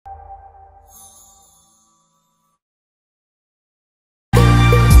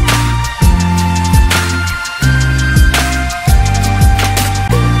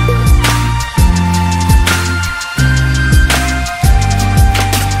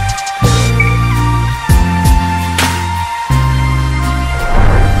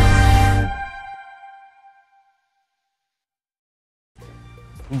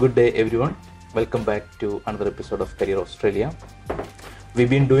Good day everyone. Welcome back to another episode of Career Australia. We've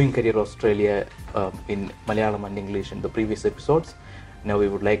been doing Career Australia in Malayalam and English in the previous episodes. Now we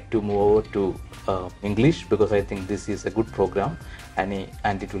would like to move over to English because I think this is a good program and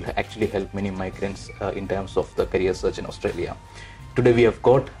it will actually help many migrants in terms of the career search in Australia. Today we have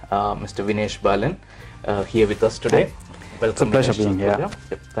got Mr. Vinesh Balan here with us today. Welcome. It's a pleasure being here.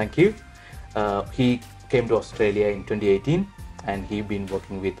 Yep, thank you. He came to Australia in 2018 and he's been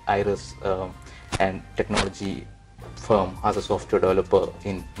working with Iris and technology firm as a software developer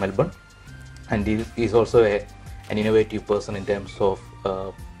in Melbourne, and he's also an innovative person in terms of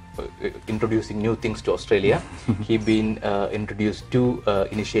introducing new things to Australia. He's been introduced two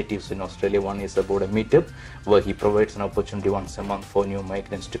initiatives in Australia. One is about a meetup where he provides an opportunity once a month for new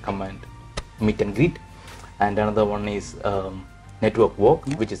migrants to come and meet and greet, and another one is network walk,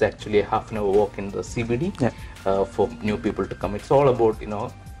 which is actually a half-an-hour walk in the CBD for new people to come. It's all about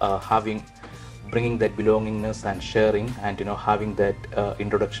bringing that belongingness and sharing, and having that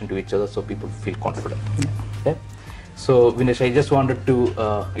introduction to each other so people feel confident. Yeah. So Vinesh, I just wanted to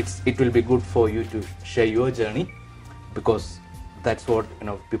it will be good for you to share your journey, because that's what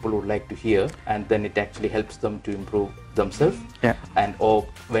people would like to hear, and then it actually helps them to improve themselves. And or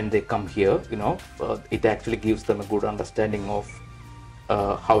when they come here, it actually gives them a good understanding of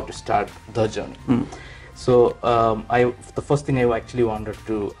how to start the journey. So the first thing I actually wanted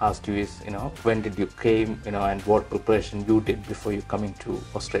to ask you is, when did you came, and what preparation you did before you coming to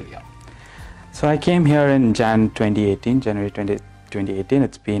Australia? So I came here in January 2018.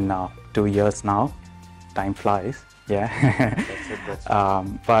 It's been 2 years now. Time flies. Yeah. That's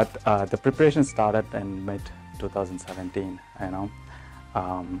it. But the preparation started in mid 2017.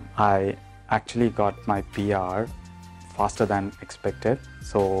 I actually got my PR faster than expected,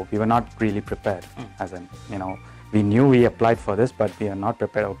 so we were not really prepared. As in, we knew we applied for this, but we are not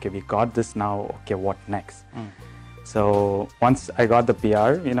prepared. Okay, we got this now. Okay, what next? So once I got the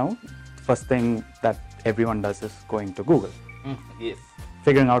PR, first thing that everyone does is going to Google. Yes.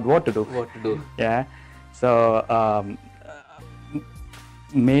 Figuring out what to do. Yeah. So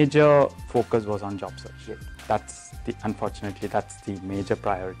major focus was on job search. Unfortunately, that's the major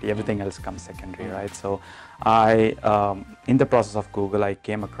priority. Everything else comes secondary, right? So I, in the process of Google, I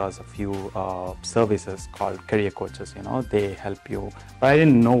came across a few services called career coaches. They help you, but I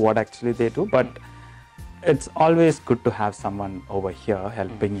didn't know what actually they do. But it's always good to have someone over here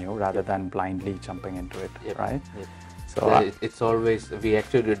helping you rather than blindly jumping into it, right? So it's always, we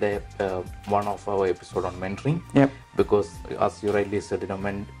actually did one of our episode on mentoring, because as you rightly said,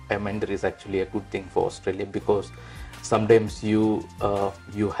 a mentor is actually a good thing for Australia, because sometimes you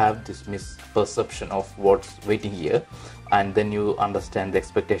have this misperception of what's waiting here, and then you understand the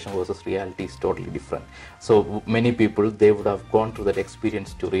expectation versus reality is totally different. So many people, they would have gone through that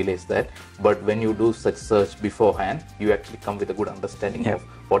experience to realize that, but when you do such search beforehand, you actually come with a good understanding of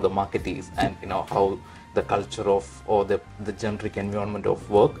what the market is, and how the culture of, or the generic environment of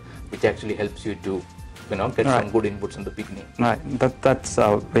work, which actually helps you to get some good inputs in the beginning. Right, that's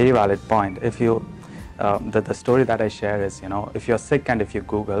a very valid point. If you the story that I share is, if you're sick and if you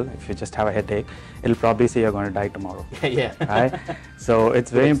Google, if you just have a headache, it'll probably say you're going to die tomorrow. Right? So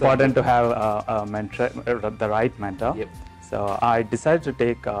it's very important to have a mentor, the right mentor. So I decided to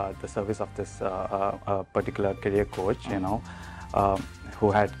take the service of this particular career coach, who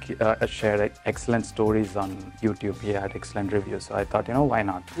had shared excellent stories on YouTube. He had excellent reviews. So I thought, why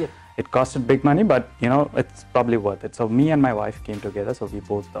not? It costed big money, but it's probably worth it. So me and my wife came together. So we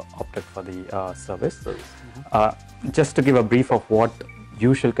both opted for the service. Just to give a brief of what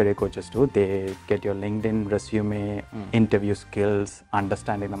usual career coaches do, they get your LinkedIn resume, interview skills,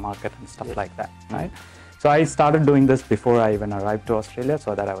 understanding the market and stuff like that, right? So I started doing this before I even arrived to Australia,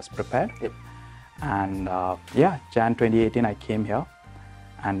 so that I was prepared. And Jan 2018 I came here,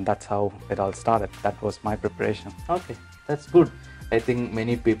 and that's how it all started. That was my preparation. Okay, that's good. I think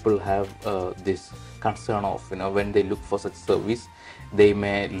many people have this concern of, when they look for such service, they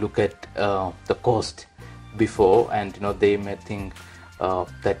may look at the cost before, and they may think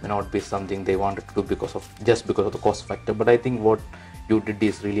that may not be something they wanted to do just because of the cost factor. But I think what you did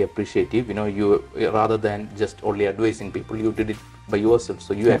is really appreciative. You, rather than just only advising people, you did it by yourself.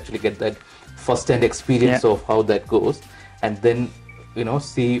 So you actually get that first-hand experience of how that goes, and then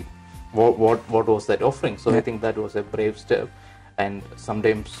see what was that offering. So I think that was a brave step, and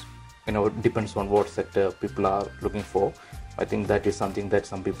sometimes it depends on what sector people are looking for. I think that is something that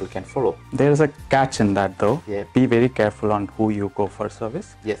some people can follow. There is a catch in that though. Be very careful on who you go for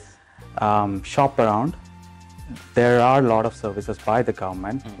service. Shop around. There are a lot of services by the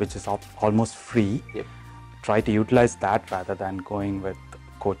government which is almost free. Try to utilize that rather than going with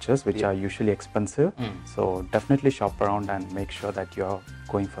coaches, which are usually expensive. So definitely shop around and make sure that you're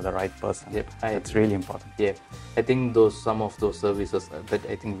going for the right person. It's really important. I think some of those services that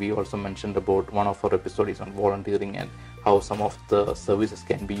I think we also mentioned about one of our episodes on volunteering and how some of the services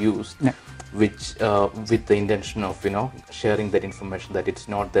can be used, which with the intention of sharing that information, that it's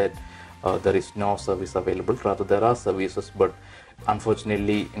not that there is no service available, rather there are services, but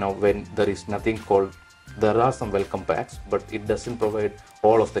unfortunately when there is nothing called, there are some welcome packs, but it doesn't provide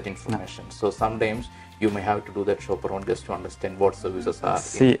all of that information. So sometimes you may have to do that shop around just to understand what services are.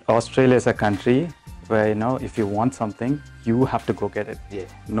 See, Australia is a country where if you want something, you have to go get it.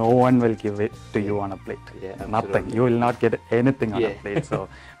 No one will give it to you on a plate. Nothing. You will not get anything on a plate. So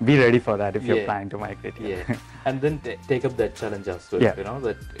be ready for that if you're planning to migrate here. And then take up that challenge as well.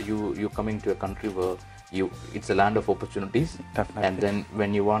 That you coming to a country where it's a land of opportunities. Definitely. And then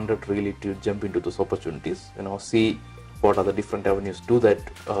when you wanted really to jump into those opportunities, see what are the different avenues. Do that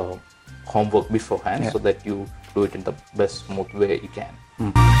homework beforehand so that you do it in the best smooth way you can.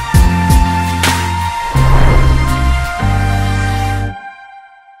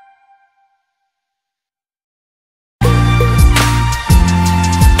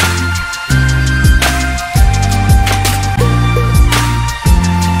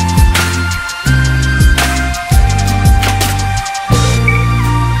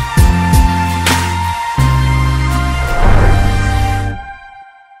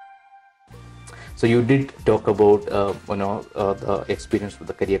 So you did talk about the experience with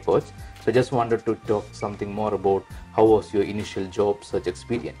the career coach. So I just wanted to talk something more about how was your initial job search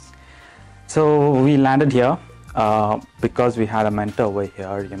experience. So we landed here because we had a mentor over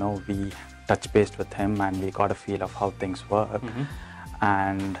here. We touch based with him and we got a feel of how things work.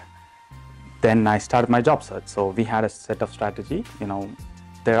 And then I started my job search. So we had a set of strategy.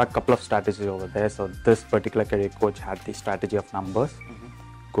 There are a couple of strategies over there. So this particular career coach had the strategy of numbers,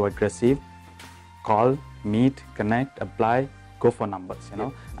 go aggressive, call, meet, connect, apply, go for numbers,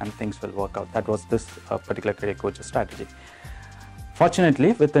 and things will work out. That was this particular career coach's strategy.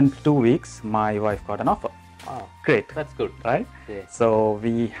 Fortunately, within 2 weeks, my wife got an offer. Oh, great. That's good. Right? So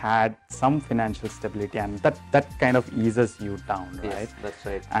we had some financial stability, and that kind of eases you down, right? Yes, that's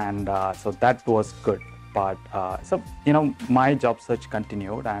right. And so that was good. But my job search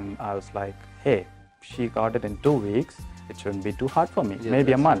continued, and I was like, hey, she got it in 2 weeks. It shouldn't be too hard for me.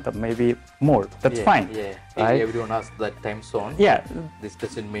 Maybe a month, or maybe more. That's fine. Right? Everyone has that time zone. This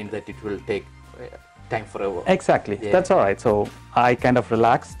doesn't mean that it will take time forever. Exactly. That's all right. So I kind of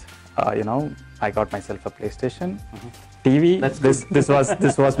relaxed. I got myself a PlayStation, TV.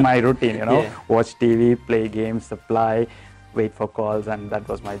 This was my routine. Watch TV, play games, apply, wait for calls, and that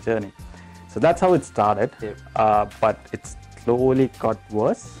was my journey. So that's how it started. But it slowly got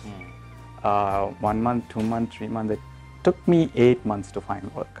worse. 1 month, 2 months, 3 months. It took me 8 months to find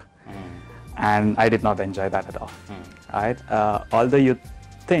work, and I did not enjoy that at all. Right? Although you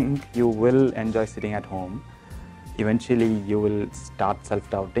think you will enjoy sitting at home, eventually you will start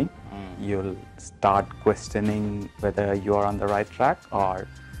self-doubting. You'll start questioning whether you are on the right track, or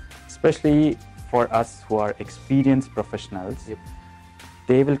especially for us who are experienced professionals,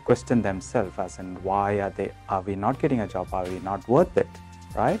 they will question themselves as in, why are we not getting a job? Are we not worth it?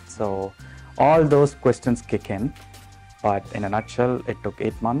 Right? So all those questions kick in. But in a nutshell, it took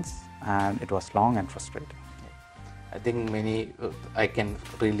 8 months, and it was long and frustrating. I think I can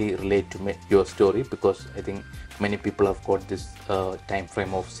really relate to your story, because I think many people have got this time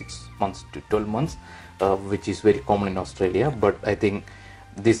frame of 6 months to 12 months, which is very common in Australia. But I think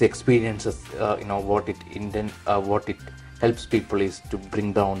these experiences, what it helps people is to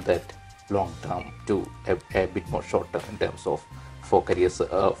bring down that long term to a bit more short term in terms of for careers,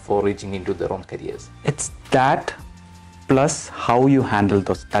 for reaching into their own careers. It's that. Plus how you handle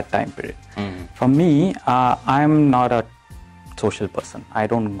that time period. For me, I'm not a social person. I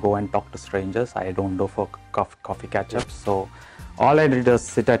don't go and talk to strangers. I don't go for coffee catch-ups. So all I did is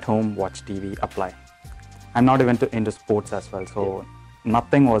sit at home, watch TV, apply. I'm not even into sports as well. So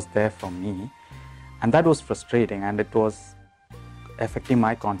nothing was there for me. And that was frustrating, and it was affecting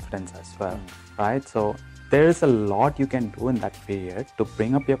my confidence as well. Right? So there is a lot you can do in that period to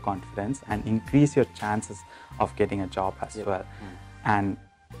bring up your confidence and increase your chances of getting a job as well. And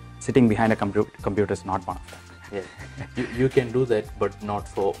sitting behind a computer is not one of them. You can do that, but not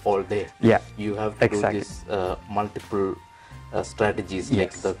for all day. You have to do this multiple strategies,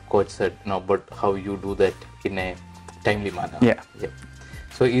 like the coach said, but how you do that in a timely manner.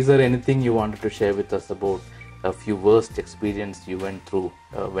 So is there anything you wanted to share with us about a few worst experience you went through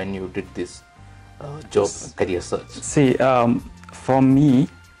when you did this job career search? See, for me,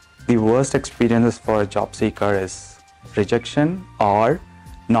 the worst experiences for a job seeker is rejection or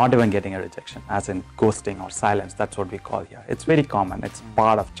not even getting a rejection, as in ghosting or silence. That's what we call here. It's very common. It's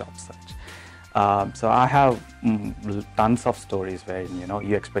part of job search. So I have tons of stories where, you know,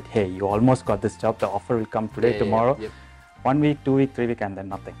 you expect, hey, you almost got this job, the offer will come today, tomorrow. 1 week, 2 week, 3 week, and then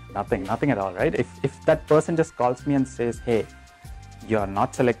nothing at all, right? If that person just calls me and says, hey, you are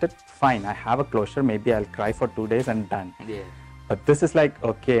not selected, fine, I have a closure, maybe I'll cry for 2 days and done. But this is like,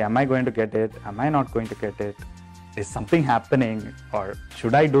 okay, am I going to get it? Am I not going to get it? Is something happening, or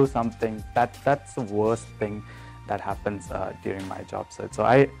should I do something? That's the worst thing that happens during my job search. So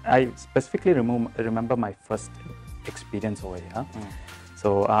I specifically remember my first experience over here.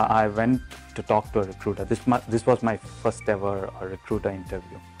 So I went to talk to a recruiter. This was my first ever recruiter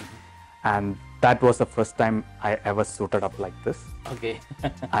interview. And that was the first time I ever suited up like this. Okay.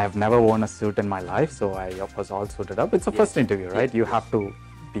 I have never worn a suit in my life, so I was all suited up. It's the first interview, right? You have to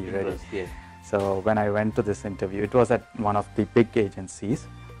be ready. So when I went to this interview, it was at one of the big agencies.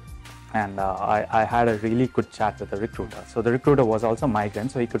 And I had a really good chat with the recruiter. So the recruiter was also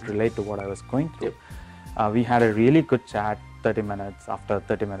migrant, so he could relate to what I was going through. We had a really good chat, 30 minutes. After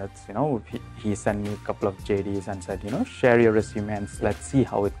 30 minutes, you know, he sent me a couple of JDs and said, you know, share your resume and let's see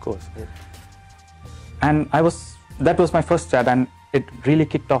how it goes. And that was my first chat, and it really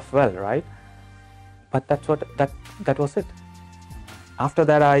kicked off well, right? But that was it. After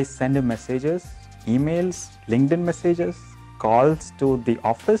that, I sent him messages, emails, LinkedIn messages, calls to the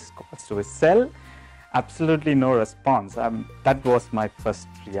office, calls to his cell, absolutely no response. That was my first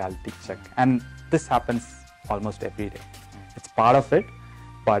reality check. And this happens almost every day. It's part of it,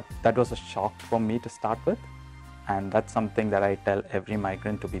 but that was a shock for me to start with. And that's something that I tell every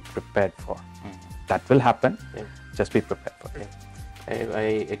migrant to be prepared for. That will happen, just be prepared for it.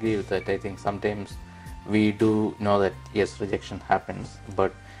 I agree with that. I think sometimes we do know that, yes, rejection happens,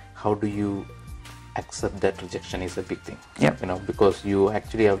 but how do you accept that rejection is a big thing. You know, because you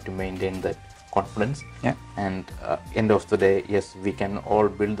actually have to maintain that confidence. And end of the day, yes, we can all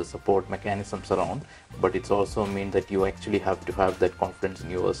build the support mechanisms around, but it's also mean that you actually have to have that confidence in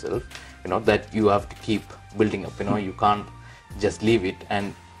yourself, you know, that you have to keep building up. You know, you can't just leave it,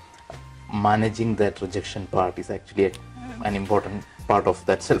 and managing that rejection part is actually an important part of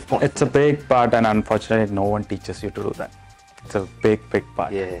that self-confidence. It's a big part, and unfortunately no one teaches you to do that. It's a big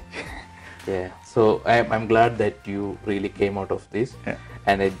part. So I'm glad that you really came out of this.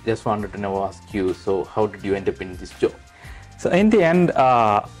 And I just wanted to now ask you, so how did you end up in this job? So in the end,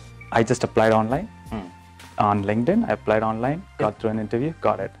 I just applied online. On LinkedIn, I applied online, got through an interview,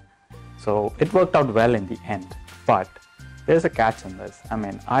 got it. So it worked out well in the end, but there's a catch in this. I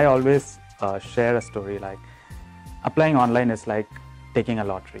mean, I always share a story like applying online is like taking a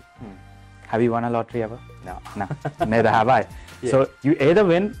lottery. Have you won a lottery ever? No. Neither have I. So you either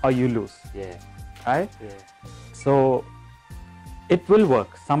win or you lose. Right? So it will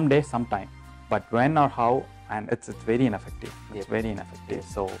work someday, sometime, but when or how, and it's very ineffective. It's very ineffective.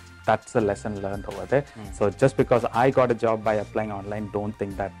 So that's the lesson learned over there. So just because I got a job by applying online, don't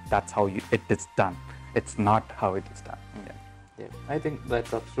think that that's how it is done. It's not how it is done. I think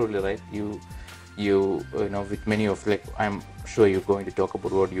that's absolutely right. You know, with many of, like, I'm sure you're going to talk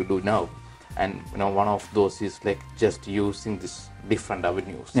about what you do now, and you know, one of those is like just using these different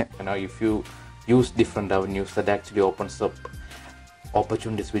avenues. You know, if you use different avenues, that actually opens up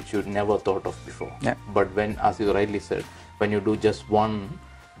opportunities which you never thought of before. But when, as you rightly said, when you do just one,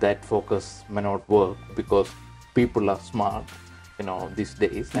 that focus may not work, because people are smart, you know, these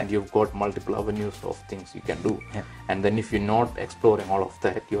days, and you've got multiple avenues of things you can do. And then if you're not exploring all of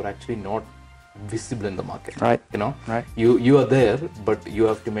that, you're actually not visible in the market. You know, you are there, but you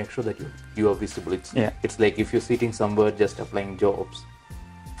have to make sure that you are visible. It's like if you're sitting somewhere just applying jobs,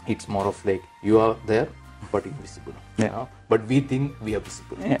 it's more of like you are there but invisible. You know? But we think we are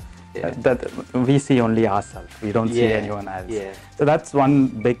visible. That we see only ourselves. We don't see anyone else. So that's one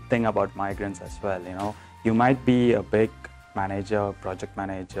big thing about migrants as well. You know, you might be a big manager, project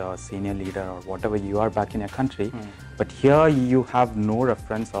manager, senior leader, or whatever you are back in your country, but here you have no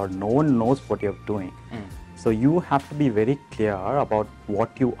reference or no one knows what you're doing. So you have to be very clear about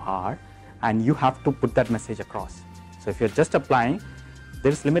what you are, and you have to put that message across. So if you're just applying,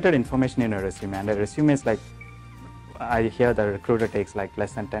 there's limited information in a resume, and a resume is like, I hear the recruiter takes like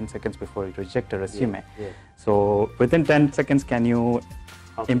less than 10 seconds before you reject a resume. So within 10 seconds, can you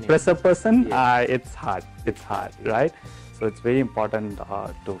impress a person? It's hard, right? So it's very important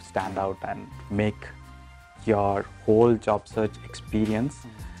to stand out and make your whole job search experience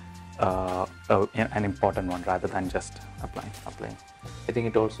an important one, rather than just applying. I think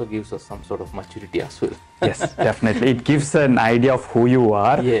it also gives us some sort of maturity as well. Yes, definitely. It gives an idea of who you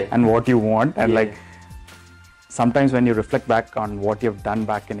are and what you want, and like sometimes when you reflect back on what you've done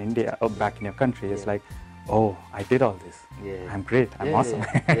back in India or back in your country, it's like, oh, I did all this. I'm great. I'm awesome.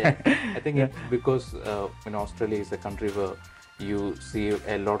 I think it's because Australia is a country where you see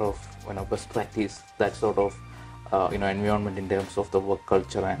a lot of best practice, that sort of environment in terms of the work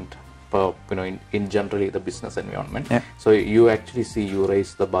culture and in generally the business environment. So you actually see you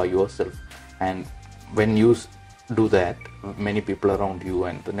raise the bar yourself, and when you do that, many people around you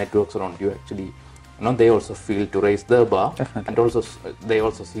and the networks around you actually they also feel to raise the bar. Definitely. And also they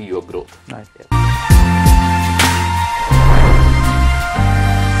also see your growth. Right.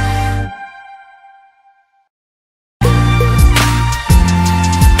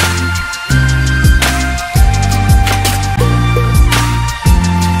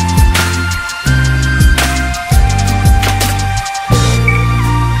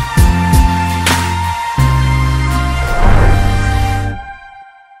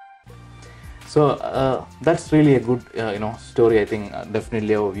 So that's really a good story. I think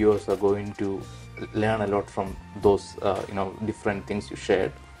definitely our viewers are going to learn a lot from those different things you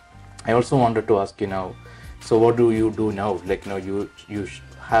shared. I also wanted to ask you now, so what do you do now? Like you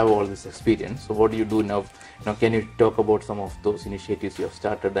have all this experience, so what do you do now? Can you talk about some of those initiatives you have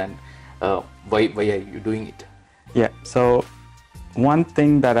started, and why are you doing it? Yeah, so one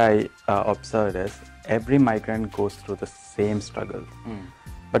thing that I observed is every migrant goes through the same struggle.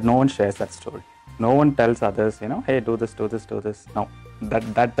 But no one shares that story. No one tells others, hey, do this, do this, do this. No,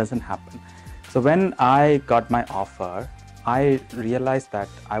 that doesn't happen. So when I got my offer, I realized that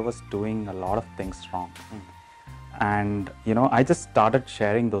I was doing a lot of things wrong. And, I just started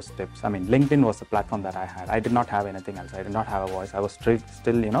sharing those tips. I mean, LinkedIn was the platform that I had. I did not have anything else. I did not have a voice. I was still,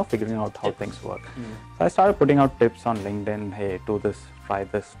 figuring out how things work. So I started putting out tips on LinkedIn. Hey, do this, try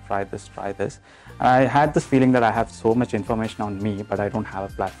this, try this, try this. And I had this feeling that I have so much information on me, but I don't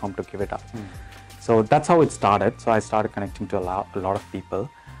have a platform to give it up. So that's how it started. So I started connecting to a lot of people.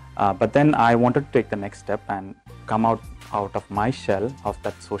 But then I wanted to take the next step and come out of my shell of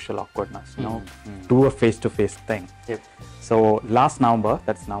that social awkwardness, do a face-to-face thing. So last November,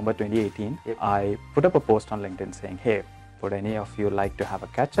 that's November 2018, I put up a post on LinkedIn saying, hey, would any of you like to have a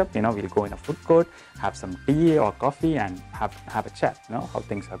catch-up? We'll go in a food court, have some tea or coffee and have a chat, how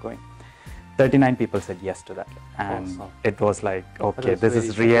things are going. 39 people said yes to that. And it was like, okay, this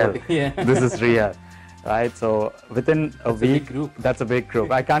is real. This is real. Right, so within a week, that's a big group.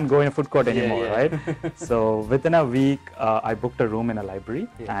 I can't go in a food court anymore, right? So within a week, I booked a room in a library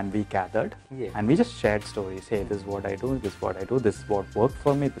and we gathered and we just shared stories. Hey, this is what I do, this is what I do, this is what worked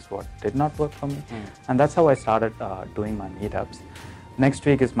for me, this is what did not work for me. And that's how I started doing my meetups. Next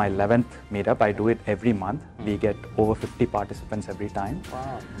week is my 11th meetup. I do it every month. We get over 50 participants every time.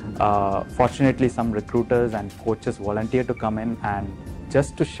 Wow. Fortunately, some recruiters and coaches volunteer to come in and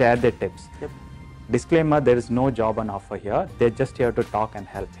just to share their tips. Disclaimer, there is no job on offer here. They're just here to talk and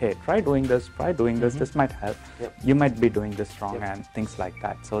help. Hey, try doing this, this might help. You might be doing this wrong and things like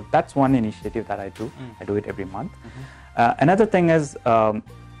that. So that's one initiative that I do. I do it every month. Another thing is,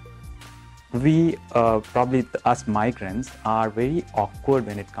 we probably, us migrants, are very awkward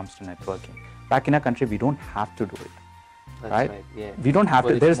when it comes to networking. Back in our country, we don't have to do it. That's right. Yeah. We don't have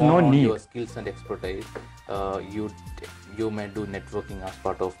to. There's no need. Your skills and expertise, you may do networking as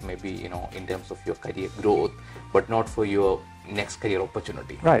part of maybe in terms of your career growth, but not for your next career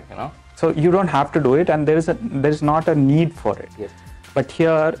opportunity. Right. So you don't have to do it, and there is not a need for it. But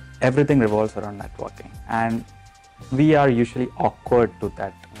here everything revolves around networking, and we are usually awkward to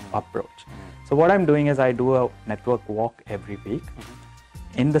that approach. So what I'm doing is I do a network walk every week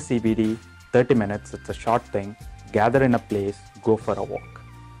in the CBD. 30 minutes. It's a short thing. Gather in a place, go for a walk.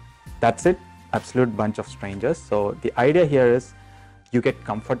 That's it. Absolute bunch of strangers. So the idea here is you get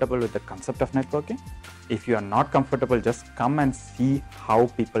comfortable with the concept of networking. If you are not comfortable, just come and see how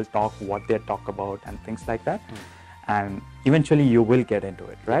people talk, what they talk about and things like that. And eventually you will get into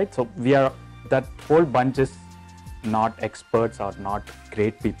it, right? So that whole bunch is not experts or not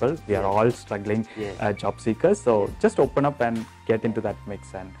great people. We are all struggling job seekers. So just open up and get into that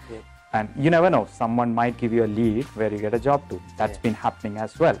mix. And you never know, someone might give you a lead where you get a job too. That's been happening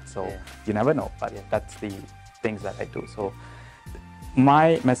as well. So you never know, but that's the things that I do. So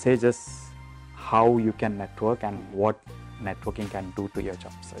my message is how you can network and what networking can do to your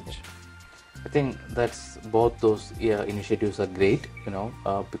job search. I think that's both those initiatives are great,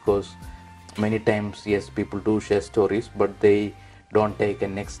 because many times, yes, people do share stories, but they don't take a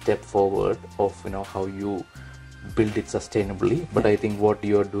next step forward of, how you build it sustainably. But I think what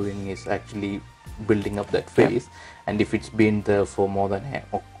you're doing is actually building up that phase. And if it's been there for more than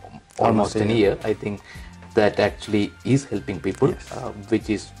almost a year, I think that actually is helping people, which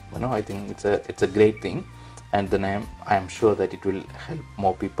is, I think it's a great thing. and then I am sure that it will help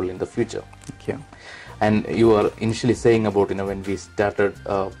more people in the future. Thank you. And you were initially saying about, when we started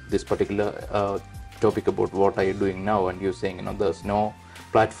this particular topic about what are you doing now, and you're saying, there's no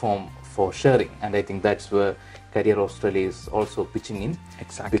platform for sharing, and I think that's where Career Australia is also pitching in.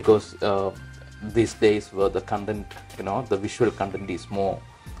 Exactly. Because these days where the content, the visual content is more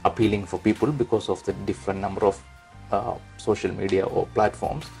appealing for people because of the different number of social media or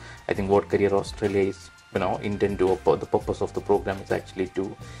platforms. I think what Career Australia is, intend to, the purpose of the program is actually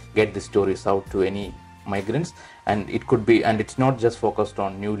to get the stories out to any migrants, and it could be, and it's not just focused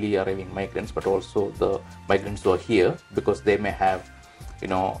on newly arriving migrants, but also the migrants who are here because they may have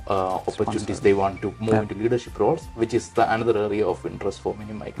opportunities. They want to move into leadership roles, which is another area of interest for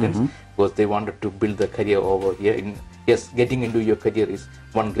many migrants, because they wanted to build their career over here. Yes, getting into your career is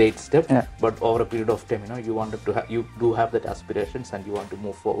one great step, but over a period of time, you do have that aspirations, and you want to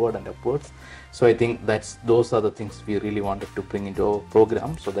move forward and upwards. So I think those are the things we really wanted to bring into our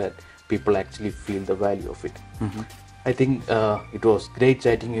program, so that people actually feel the value of it. I think it was great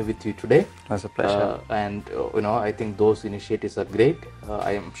chatting with you today. It was a pleasure. And I think those initiatives are great.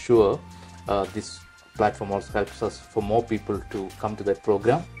 I am sure this platform also helps us for more people to come to that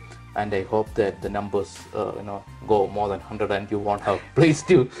program. And I hope that the numbers go more than 100, and you won't have place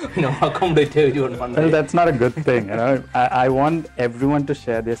to accommodate everyone one day. Well, that's not a good thing. I want everyone to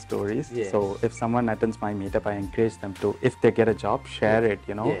share their stories. So if someone attends my meetup, I encourage them to, if they get a job, share it.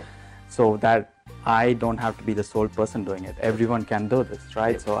 So that I don't have to be the sole person doing it. Everyone can do this,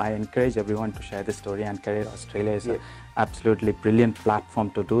 right? So I encourage everyone to share this story, and Career Australia is an absolutely brilliant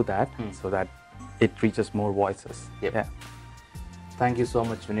platform to do that, so that it reaches more voices. Yeah. Thank you so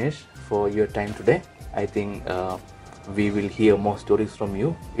much, Vinesh, for your time today. I think we will hear more stories from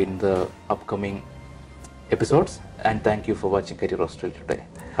you in the upcoming episodes, and thank you for watching Career Australia today.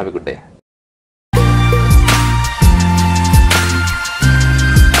 Have a good day.